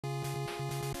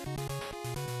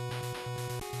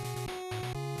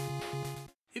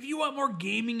If you want more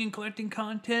gaming and collecting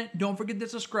content, don't forget to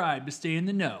subscribe to stay in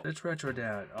the know. It's Retro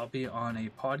Dad. I'll be on a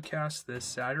podcast this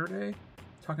Saturday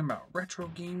talking about retro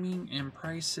gaming and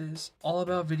prices, all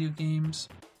about video games.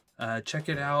 Check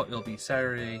it out. It'll be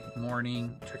Saturday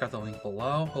morning. Check out the link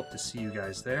below. Hope to see you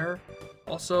guys there.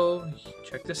 Also,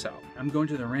 check this out. I'm going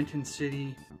to the Renton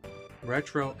City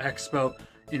Retro Expo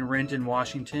in Renton,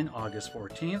 Washington, August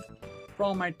 14th. For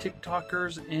all my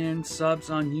TikTokers and subs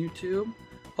on YouTube,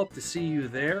 hope to see you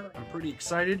there. I'm pretty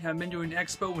excited. Haven't been doing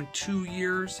Expo in 2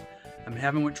 years. I'm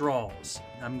having withdrawals.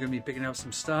 I'm going to be picking up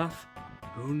some stuff.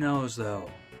 Who knows though?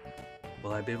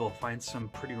 Will I be able to find some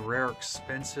pretty rare,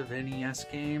 expensive NES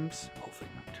games? Hopefully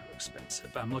not too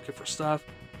expensive. I'm looking for stuff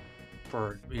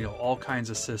for, all kinds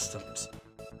of systems.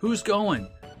 Who's going?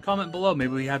 Comment below.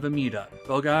 Maybe we have a meetup.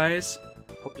 Well, guys,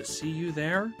 hope to see you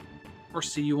there or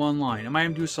see you online. I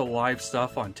might do some live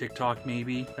stuff on TikTok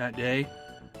maybe that day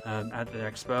at the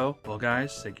Expo. Well,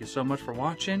 guys, thank you so much for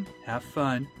watching. Have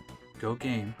fun. Go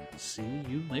game. See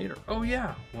you later. Oh,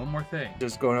 yeah. One more thing.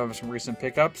 Just going over some recent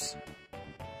pickups.